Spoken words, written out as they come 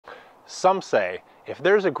Some say, if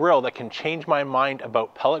there's a grill that can change my mind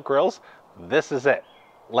about pellet grills, this is it.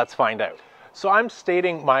 Let's find out. So I'm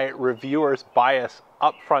stating my reviewer's bias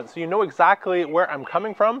up front so you know exactly where I'm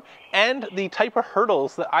coming from and the type of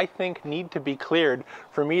hurdles that I think need to be cleared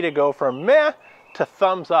for me to go from meh to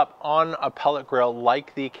thumbs up on a pellet grill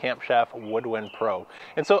like the Camp Chef Woodwind Pro.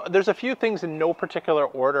 And so there's a few things in no particular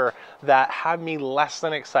order that have me less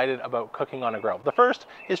than excited about cooking on a grill. The first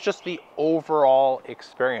is just the overall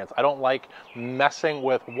experience. I don't like messing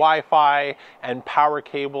with Wi-Fi and power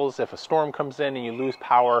cables if a storm comes in and you lose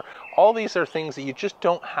power. All these are things that you just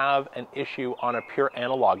don't have an issue on a pure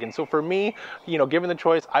analog. And so for me, you know, given the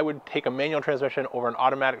choice, I would take a manual transmission over an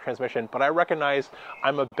automatic transmission, but I recognize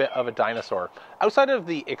I'm a bit of a dinosaur. Outside of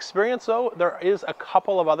the experience though, there is a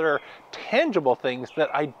couple of other tangible things that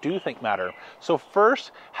I do think matter. So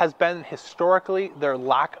first has been historically their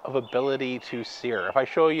lack of ability to sear. If I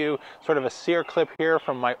show you sort of a sear clip here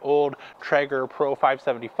from my old Traeger Pro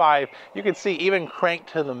 575, you can see even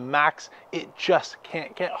cranked to the max, it just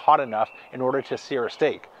can't get hot enough in order to sear a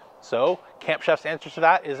steak. So Camp Chef's answer to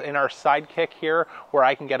that is in our sidekick here, where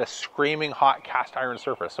I can get a screaming hot cast iron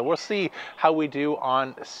surface. So we'll see how we do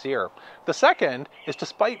on sear. The second is,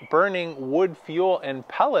 despite burning wood fuel and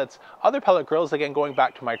pellets, other pellet grills, again going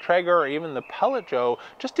back to my Traeger or even the Pellet Joe,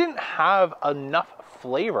 just didn't have enough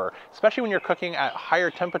flavor, especially when you're cooking at higher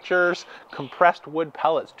temperatures. Compressed wood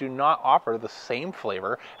pellets do not offer the same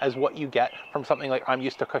flavor as what you get from something like I'm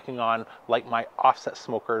used to cooking on, like my offset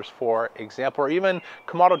smokers, for example, or even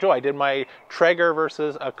Kamado Joe. I did my Traeger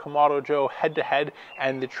versus a Kamado Joe head to head,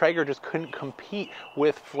 and the Traeger just couldn't compete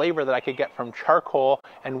with flavor that I could get from charcoal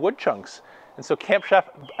and wood chunks. And so Camp Chef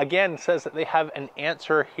again says that they have an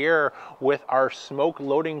answer here with our smoke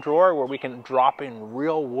loading drawer, where we can drop in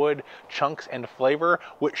real wood chunks and flavor,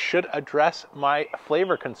 which should address my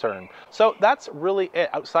flavor concern. So that's really it.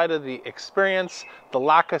 Outside of the experience, the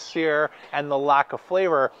lack of sear, and the lack of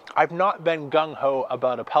flavor, I've not been gung-ho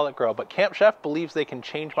about a pellet grill, but Camp Chef believes they can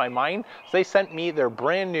change my mind. So they sent me their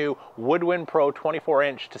brand new Woodwind Pro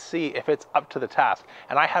 24-inch to see if it's up to the task.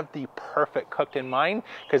 And I have the perfect cooked in mind,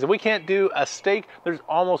 because if we can't do a steak, there's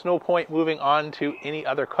almost no point moving on to any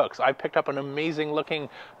other cooks. I've picked up an amazing looking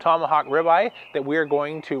Tomahawk Ribeye that we're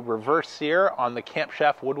going to reverse sear on the Camp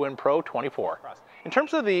Chef Woodwind Pro 24. In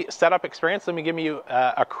terms of the setup experience, let me give you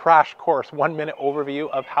a crash course 1-minute overview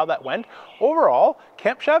of how that went. Overall,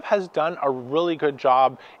 Camp Chef has done a really good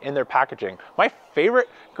job in their packaging. My favorite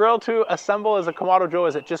grill to assemble is a Kamado Joe,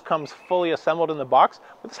 as it just comes fully assembled in the box.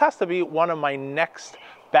 But this has to be one of my next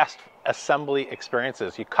best assembly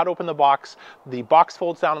experiences. You cut open the box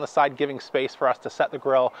folds down on the side, giving space for us to set the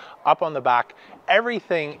grill up on the back.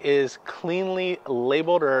 Everything is cleanly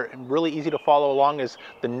labeled, or really easy to follow along as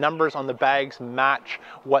the numbers on the bags match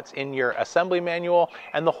what's in your assembly manual,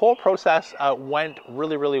 and the whole process went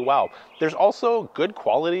really, really well. There's also good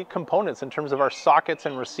quality components in terms of our sockets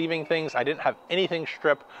and receiving things. I didn't have anything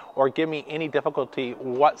strip or give me any difficulty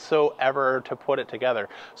whatsoever to put it together.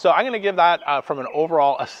 So I'm going to give that from an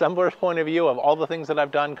overall assembler's point of view of all the things that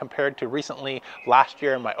I've done compared to recently last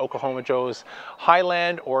year in my Oklahoma Joe's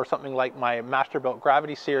Highland, or something like my Masterbuilt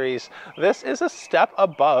Gravity series. This is a step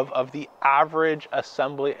above of the average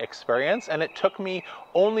assembly experience, and it took me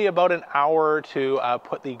only about an hour to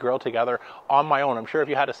put the grill together on my own. I'm sure if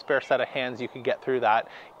you had a spare set of hands, you could get through that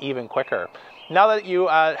even quicker. Now that you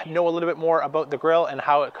know a little bit more about the grill and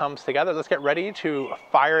how it comes together, let's get ready to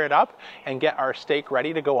fire it up and get our steak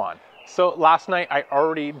ready to go on. So last night I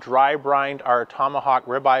already dry brined our Tomahawk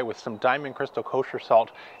Ribeye with some Diamond Crystal kosher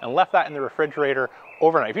salt and left that in the refrigerator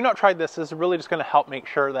overnight. If you've not tried this, this is really just going to help make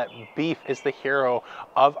sure that beef is the hero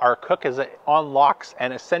of our cook, as it unlocks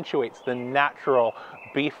and accentuates the natural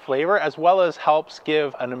beef flavor, as well as helps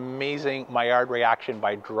give an amazing Maillard reaction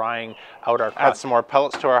by drying out our crust. Add some more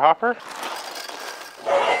pellets to our hopper.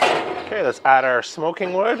 Okay, let's add our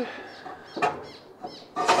smoking wood.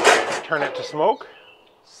 Turn it to smoke.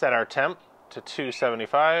 Set our temp to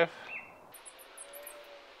 275.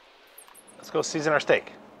 Let's go season our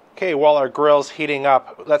steak. Okay, while our grill's heating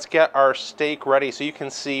up, let's get our steak ready. So you can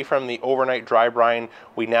see from the overnight dry brine,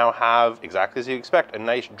 we now have, exactly as you expect, a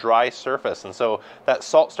nice dry surface. And so that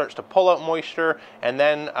salt starts to pull out moisture, and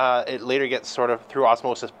then it later gets sort of, through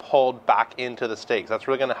osmosis, pulled back into the steak. So that's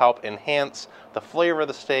really gonna help enhance the flavor of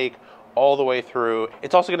the steak all the way through.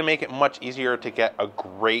 It's also going to make it much easier to get a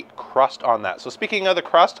great crust on that. So speaking of the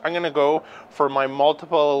crust, I'm going to go for my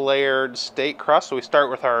multiple layered steak crust. So we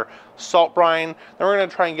start with our salt brine, then we're going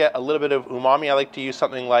to try and get a little bit of umami. I like to use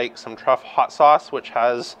something like some truff hot sauce, which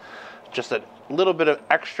has just a little bit of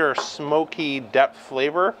extra smoky depth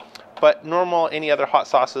flavor. but normal, any other hot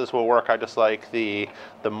sauces will work. I just like the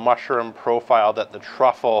mushroom profile that the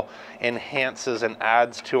truffle enhances and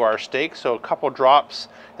adds to our steak. So a couple drops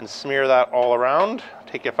and smear that all around.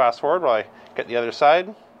 Take it fast forward while I get the other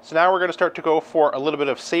side. So now we're going to start to go for a little bit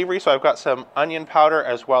of savory. So I've got some onion powder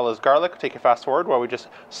as well as garlic. Take it fast forward while we just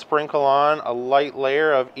sprinkle on a light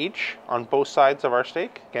layer of each on both sides of our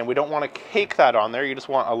steak. Again, we don't want to cake that on there. You just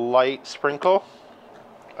want a light sprinkle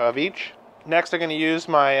of each. Next, I'm going to use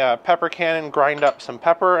my pepper can and grind up some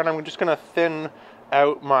pepper, and I'm just going to thin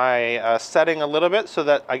out my setting a little bit so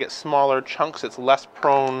that I get smaller chunks. It's less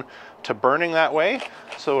prone to burning that way.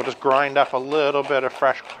 So we'll just grind up a little bit of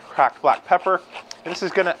fresh cracked black pepper. And this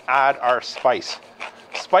is going to add our spice.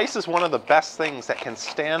 Spice is one of the best things that can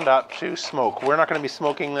stand up to smoke. We're not going to be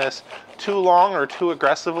smoking this too long or too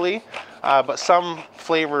aggressively, but some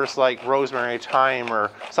flavors like rosemary, thyme,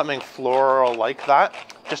 or something floral like that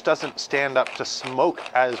just doesn't stand up to smoke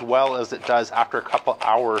as well as it does after a couple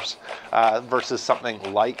hours versus something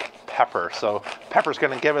like pepper. So pepper's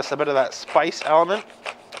going to give us a bit of that spice element.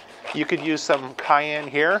 You could use some cayenne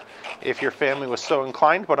here if your family was so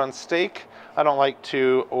inclined, but on steak, I don't like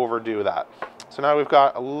to overdo that. So now we've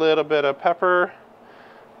got a little bit of pepper,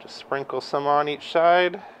 just sprinkle some on each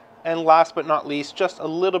side. And last but not least, just a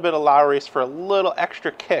little bit of Lowry's for a little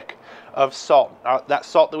extra kick of salt. That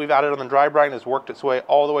salt that we've added on the dry brine has worked its way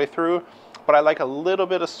all the way through, but I like a little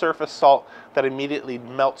bit of surface salt that immediately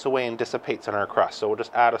melts away and dissipates in our crust. So we'll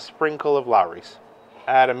just add a sprinkle of Lowry's.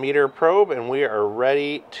 Add a meter probe, and we are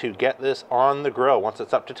ready to get this on the grill once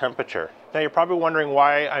it's up to temperature. Now you're probably wondering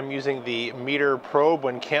why I'm using the meter probe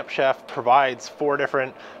when Camp Chef provides 4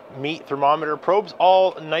 different meat thermometer probes,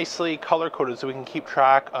 all nicely color coded so we can keep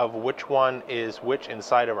track of which one is which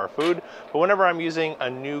inside of our food. But whenever I'm using a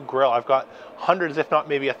new grill, I've got hundreds, if not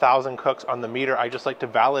maybe 1,000 cooks on the meter. I just like to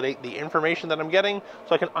validate the information that I'm getting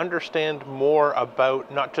so I can understand more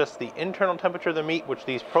about not just the internal temperature of the meat, which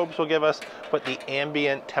these probes will give us, but the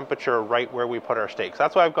ambient temperature right where we put our steaks.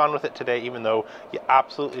 That's why I've gone with it today, even though you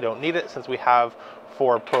absolutely don't need it since we have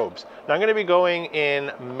 4 probes. Now I'm going to be going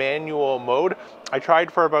in manual mode. I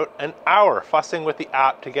tried for about an hour fussing with the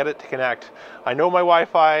app to get it to connect. I know my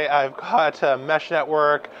Wi-Fi, I've got a mesh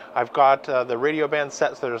network, I've got the radio band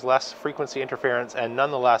set so there's less frequency interference, and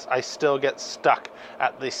nonetheless I still get stuck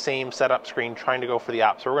at the same setup screen trying to go for the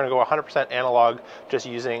app. So we're going to go 100% analog just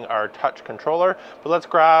using our touch controller. But let's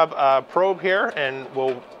grab a probe here and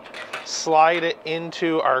we'll slide it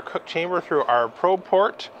into our cook chamber through our probe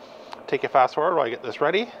port. Take it fast forward while I get this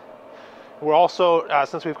ready. We're also,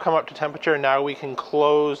 since we've come up to temperature, now we can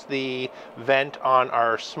close the vent on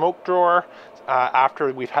our smoke drawer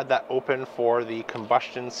after we've had that open for the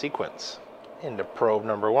combustion sequence. Into probe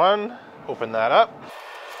number 1, open that up,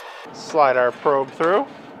 slide our probe through,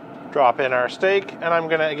 drop in our steak, and I'm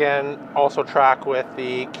gonna again also track with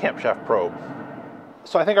the Camp Chef probe.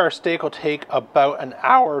 So I think our steak will take about an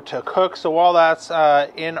hour to cook. So while that's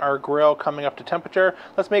in our grill coming up to temperature,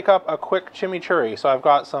 let's make up a quick chimichurri. So I've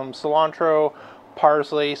got some cilantro,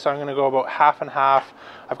 parsley, so I'm going to go about half and half.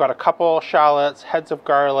 I've got a couple shallots, heads of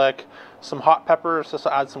garlic, some hot peppers. This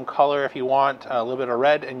will add some color if you want, a little bit of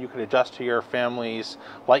red, and you can adjust to your family's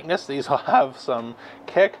likeness. These will have some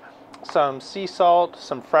kick. Some sea salt,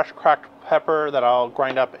 some fresh cracked pepper that I'll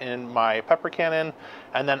grind up in my pepper cannon,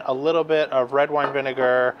 and then a little bit of red wine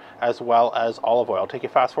vinegar as well as olive oil. Take you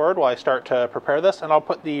fast forward while I start to prepare this, and I'll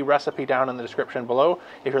put the recipe down in the description below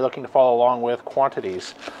if you're looking to follow along with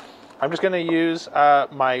quantities. I'm just going to use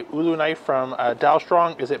my ulu knife from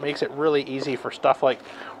Dalstrong, as it makes it really easy for stuff like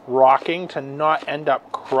rocking to not end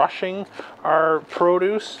up crushing our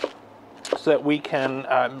produce, so that we can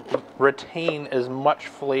retain as much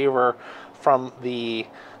flavor from the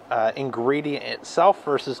ingredient itself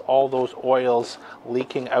versus all those oils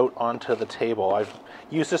leaking out onto the table. I've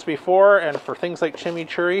used this before, and for things like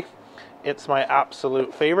chimichurri, it's my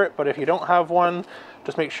absolute favorite. But if you don't have one,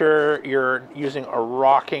 just make sure you're using a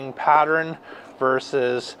rocking pattern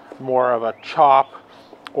versus more of a chop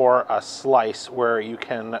or a slice, where you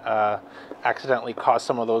can accidentally cause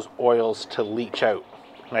some of those oils to leach out.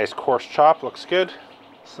 Nice coarse chop, looks good.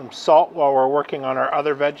 Some salt while we're working on our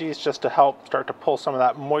other veggies, just to help start to pull some of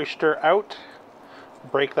that moisture out.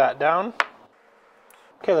 Break that down.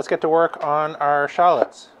 Okay, let's get to work on our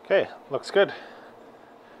shallots. Okay, looks good.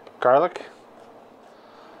 Garlic.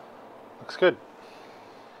 Looks good.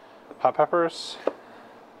 Hot peppers.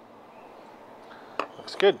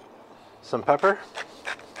 Looks good. Some pepper.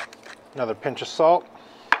 Another pinch of salt.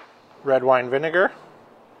 Red wine vinegar.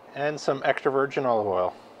 And some extra virgin olive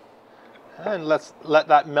oil. And let's let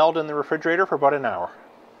that melt in the refrigerator for about an hour.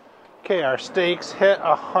 Okay, Okay, our steaks hit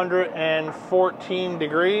 114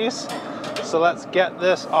 degrees. So let's get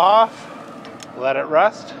this off, let it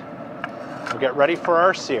rest. We'll get ready for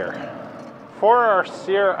our sear. For our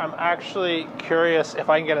sear, I'm actually curious if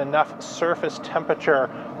I can get enough surface temperature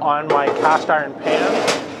on my cast iron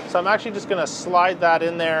pan. So I'm actually just gonna slide that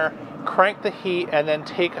in there, crank the heat, and then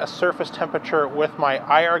take a surface temperature with my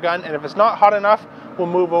IR gun. And if it's not hot enough, we'll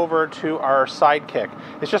move over to our sidekick.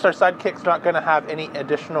 It's just our sidekick's not gonna have any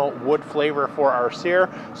additional wood flavor for our sear.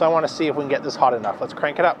 So I wanna see if we can get this hot enough. Let's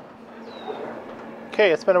crank it up.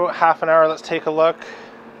 Okay, it's been about half an hour. Let's take a look.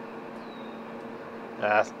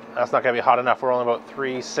 That's not gonna be hot enough. We're only about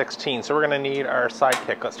 316. So we're gonna need our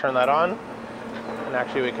sidekick. Let's turn that on. And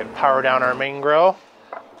actually we could power down our main grill.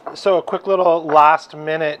 So a quick little last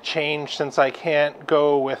minute change, since I can't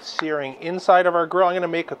go with searing inside of our grill. I'm gonna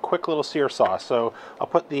make a quick little sear sauce. So I'll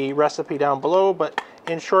put the recipe down below, but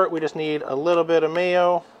in short, we just need a little bit of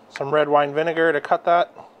mayo, some red wine vinegar to cut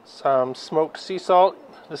that, some smoked sea salt.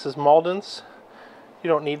 This is Malden's. You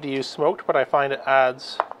don't need to use smoked, but I find it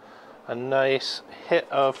adds a nice hit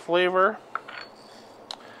of flavor.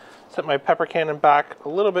 Set my pepper cannon back a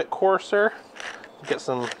little bit coarser. Get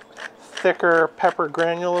some thicker pepper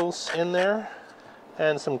granules in there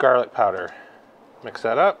and some garlic powder. Mix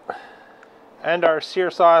that up. And our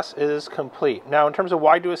sear sauce is complete. Now, in terms of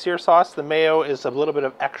why do a sear sauce, the mayo is a little bit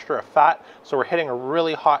of extra fat, so we're hitting a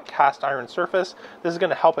really hot cast iron surface. This is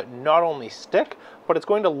going to help it not only stick, but it's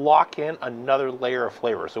going to lock in another layer of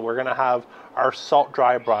flavor. So we're going to have our salt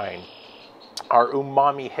dry brine, our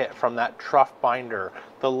umami hit from that truff binder,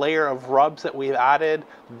 the layer of rubs that we've added,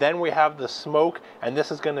 then we have the smoke, and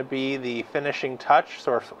this is going to be the finishing touch.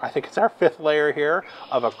 So I think it's our 5th layer here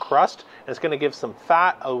of a crust. And it's going to give some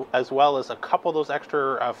fat as well as a couple of those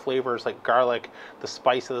extra flavors like garlic, the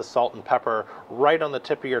spice of the salt and pepper right on the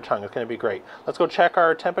tip of your tongue. It's going to be great. Let's go check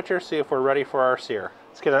our temperature, see if we're ready for our sear.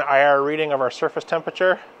 Let's get an IR reading of our surface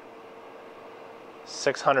temperature.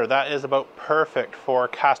 600. That is about perfect for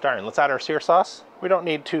cast iron. Let's add our sear sauce. We don't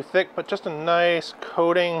need too thick, but just a nice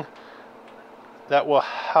coating that will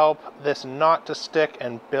help this not to stick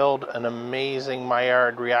and build an amazing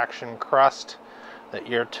Maillard reaction crust that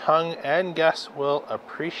your tongue and guests will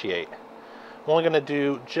appreciate. I'm only going to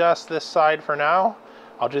do just this side for now.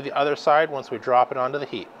 I'll do the other side once we drop it onto the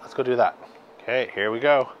heat. Let's go do that. Okay, here we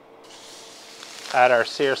go. Add our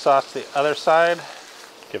sear sauce to the other side.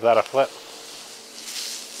 Give that a flip.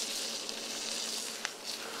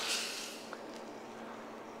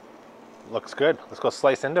 Looks good. Let's go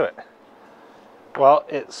slice into it. Well,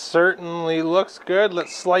 it certainly looks good.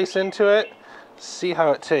 Let's slice into it, see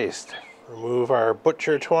how it tastes. Remove our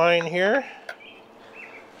butcher twine here.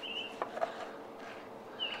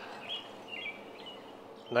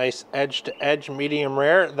 Nice edge to edge, medium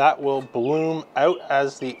rare. That will bloom out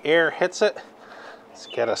as the air hits it. Let's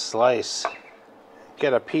get a slice.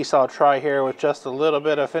 Get a piece I'll try here with just a little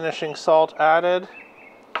bit of finishing salt added.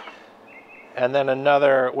 And then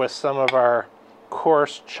another with some of our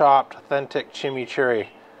coarse chopped authentic chimichurri.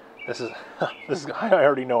 This is I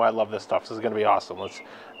already know I love this stuff. This is going to be awesome. Let's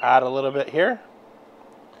add a little bit here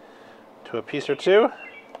to a piece or two.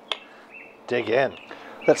 Dig in.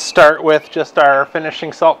 Let's start with just our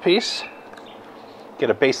finishing salt piece. Get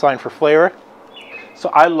a baseline for flavor. So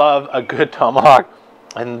I love a good tomahawk,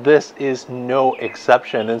 and this is no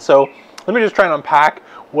exception. And so let me just try and unpack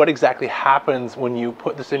what exactly happens when you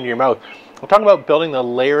put this into your mouth. We're talking about building the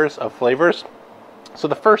layers of flavors. So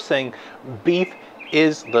the first thing, beef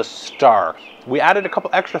is the star. We added a couple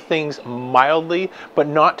extra things mildly, but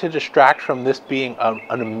not to distract from this being an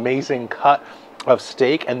amazing cut of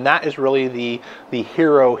steak. And that is really the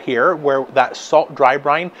hero here, where that salt dry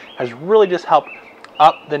brine has really just helped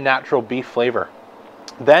up the natural beef flavor.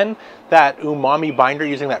 Then that umami binder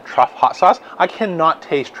using that truff hot sauce. I cannot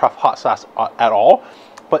taste truff hot sauce at all,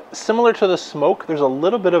 but similar to the smoke, there's a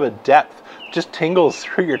little bit of a depth, just tingles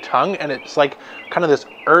through your tongue, and it's like kind of this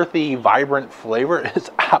earthy, vibrant flavor. It's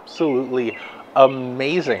absolutely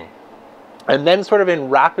amazing. And then sort of in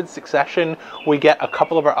rapid succession, we get a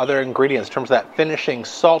couple of our other ingredients in terms of that finishing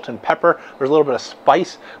salt and pepper. There's a little bit of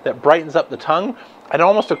spice that brightens up the tongue, and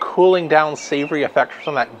almost a cooling down savory effect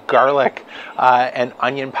from that garlic and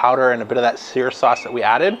onion powder and a bit of that sear sauce that we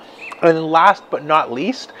added. And then last but not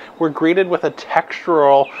least, we're greeted with a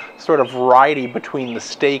textural sort of variety between the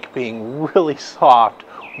steak being really soft,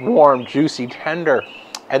 warm, juicy, tender,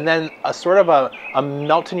 and then a sort of a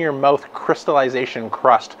melt in your mouth crystallization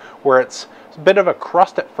crust, where it's a bit of a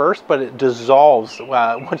crust at first, but it dissolves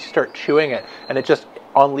once you start chewing it, and it just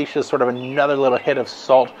unleashes sort of another little hit of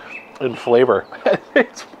salt and flavor.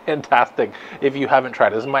 It's fantastic. If you haven't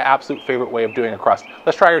tried it, this is my absolute favorite way of doing a crust.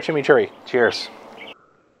 Let's try our chimichurri. Cheers.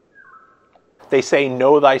 They say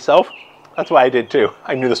know thyself. That's why I did too.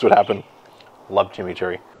 I knew this would happen. Love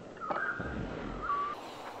chimichurri.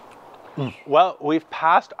 Well, we've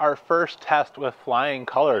passed our first test with flying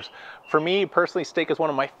colors. For me personally, steak is one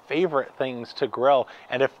of my favorite things to grill,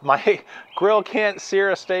 and if my grill can't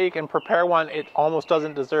sear a steak and prepare one, it almost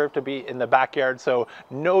doesn't deserve to be in the backyard. So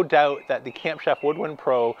no doubt that the Camp Chef Woodwind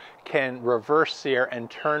Pro can reverse sear and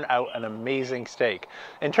turn out an amazing steak.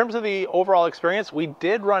 In terms of the overall experience, we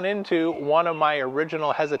did run into one of my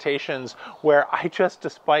original hesitations where I just,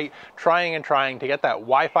 despite trying and trying to get that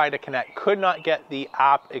Wi-Fi to connect, could not get the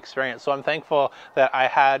app experience. So I'm thankful that I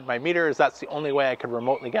had my meters. That's the only way I could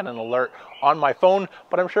remotely get an alert on my phone,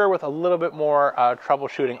 but I'm sure with a little bit more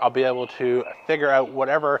troubleshooting, I'll be able to figure out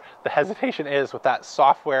whatever the hesitation is with that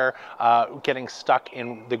software getting stuck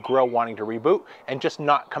in the grill wanting to reboot and just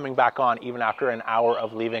not coming back on even after an hour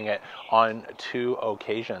of leaving it on 2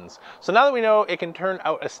 occasions. So now that we know it can turn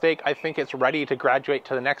out a steak, I think it's ready to graduate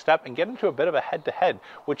to the next step and get into a bit of a head-to-head,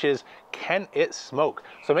 which is, can it smoke?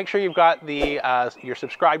 So make sure you've got the you're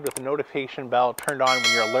subscribed with the notification bell turned on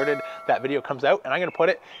when you're alerted that video comes out, and I'm going to put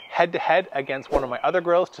it head-to-head against one of my other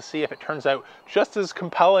grills to see if it turns out just as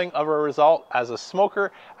compelling of a result as a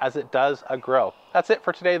smoker as it does a grill. That's it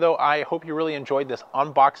for today though. I hope you really enjoyed this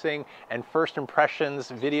unboxing and first impressions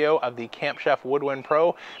video of the Camp Chef Woodwind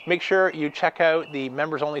Pro. Make sure you check out the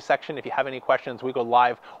members only section if you have any questions. We go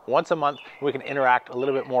live once a month and we can interact a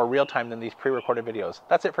little bit more real time than these pre-recorded videos.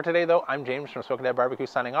 That's it for today though. I'm James from Smoking Dead Barbecue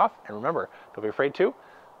signing off, and remember, don't be afraid to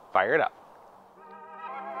fire it up.